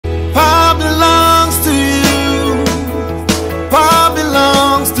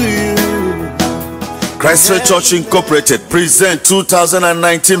Cathedral Church Incorporated present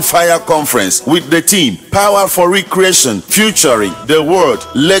 2019 Fire Conference with the theme Power for Recreation, featuring the Word,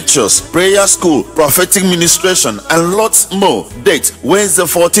 lectures, prayer school, prophetic ministration, and lots more. Date Wednesday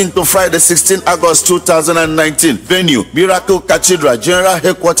 14th to Friday 16th August 2019. Venue Miracle Cathedral, General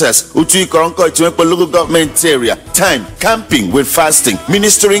Headquarters, Nkor, Ekpo Local Government Area. Time camping with fasting.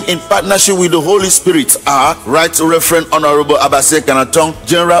 Ministering in partnership with the Holy Spirit are Right Reverend Honorable Abase Kanatong,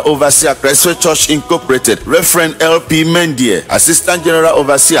 General Overseer, Cathedral Church Incorporated, Reverend L.P. Mendie, Assistant General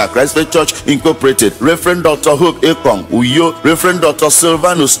Overseer, Cathedral Church Incorporated, Reverend Dr. Hope Ekong Uyo, Reverend Dr.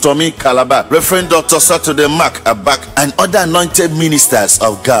 Silvanus Tommy Calabar, Reverend Dr. Saturday Mark Abak, and other anointed ministers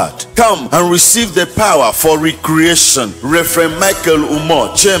of God. Come and receive the power for recreation. Reverend Michael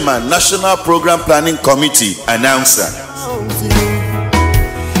Umo, Chairman, National Program Planning Committee, announcer.